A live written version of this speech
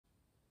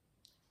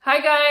Hi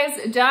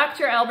guys,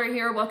 Dr. Eilbra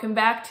here. Welcome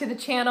back to the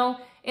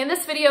channel. In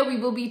this video, we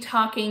will be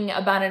talking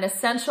about an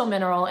essential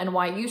mineral and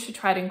why you should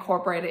try to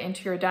incorporate it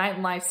into your diet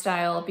and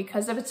lifestyle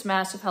because of its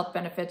massive health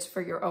benefits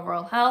for your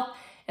overall health,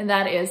 and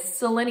that is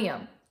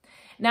selenium.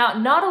 Now,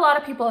 not a lot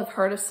of people have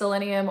heard of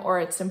selenium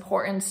or its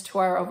importance to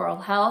our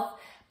overall health,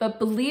 but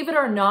believe it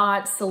or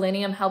not,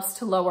 selenium helps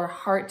to lower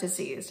heart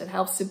disease. It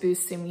helps to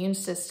boost the immune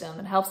system.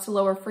 It helps to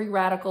lower free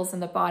radicals in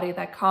the body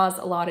that cause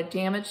a lot of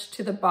damage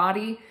to the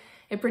body.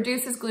 It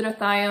produces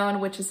glutathione,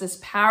 which is this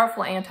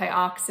powerful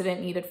antioxidant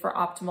needed for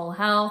optimal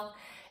health.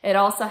 It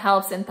also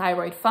helps in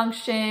thyroid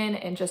function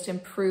and just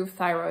improve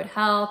thyroid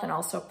health and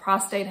also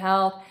prostate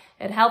health.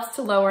 It helps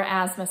to lower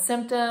asthma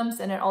symptoms,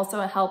 and it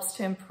also helps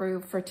to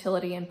improve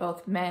fertility in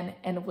both men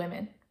and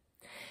women.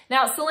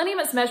 Now, selenium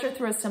is measured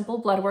through a simple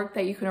blood work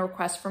that you can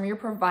request from your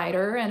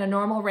provider, and a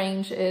normal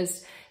range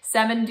is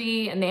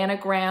 70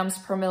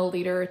 nanograms per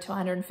milliliter to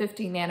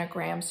 150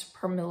 nanograms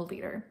per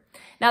milliliter.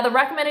 Now, the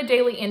recommended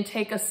daily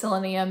intake of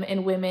selenium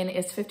in women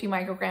is 50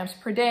 micrograms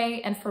per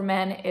day, and for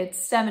men, it's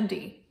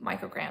 70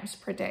 micrograms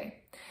per day.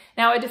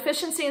 Now, a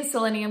deficiency in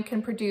selenium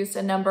can produce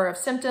a number of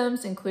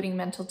symptoms, including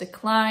mental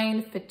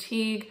decline,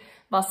 fatigue,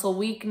 muscle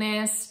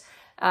weakness,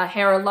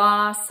 hair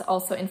loss,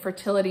 also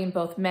infertility in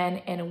both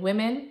men and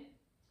women.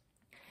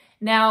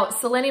 Now,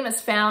 selenium is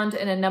found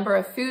in a number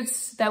of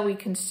foods that we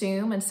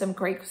consume, and some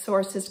great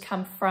sources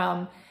come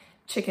from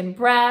chicken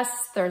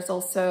breasts. There's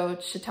also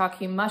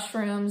shiitake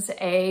mushrooms,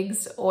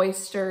 eggs,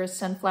 oysters,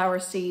 sunflower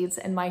seeds,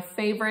 and my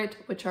favorite,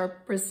 which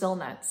are Brazil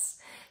nuts.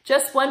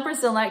 Just one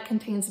Brazil nut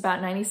contains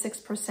about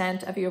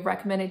 96% of your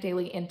recommended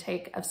daily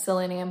intake of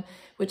selenium,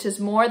 which is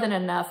more than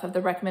enough of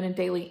the recommended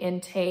daily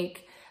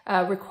intake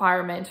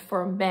requirement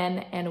for men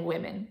and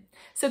women.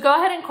 So go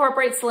ahead and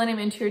incorporate selenium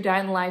into your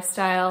diet and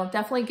lifestyle.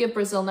 Definitely give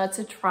Brazil nuts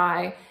a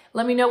try.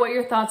 Let me know what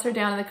your thoughts are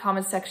down in the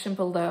comment section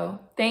below.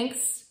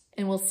 Thanks,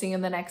 and we'll see you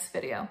in the next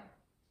video.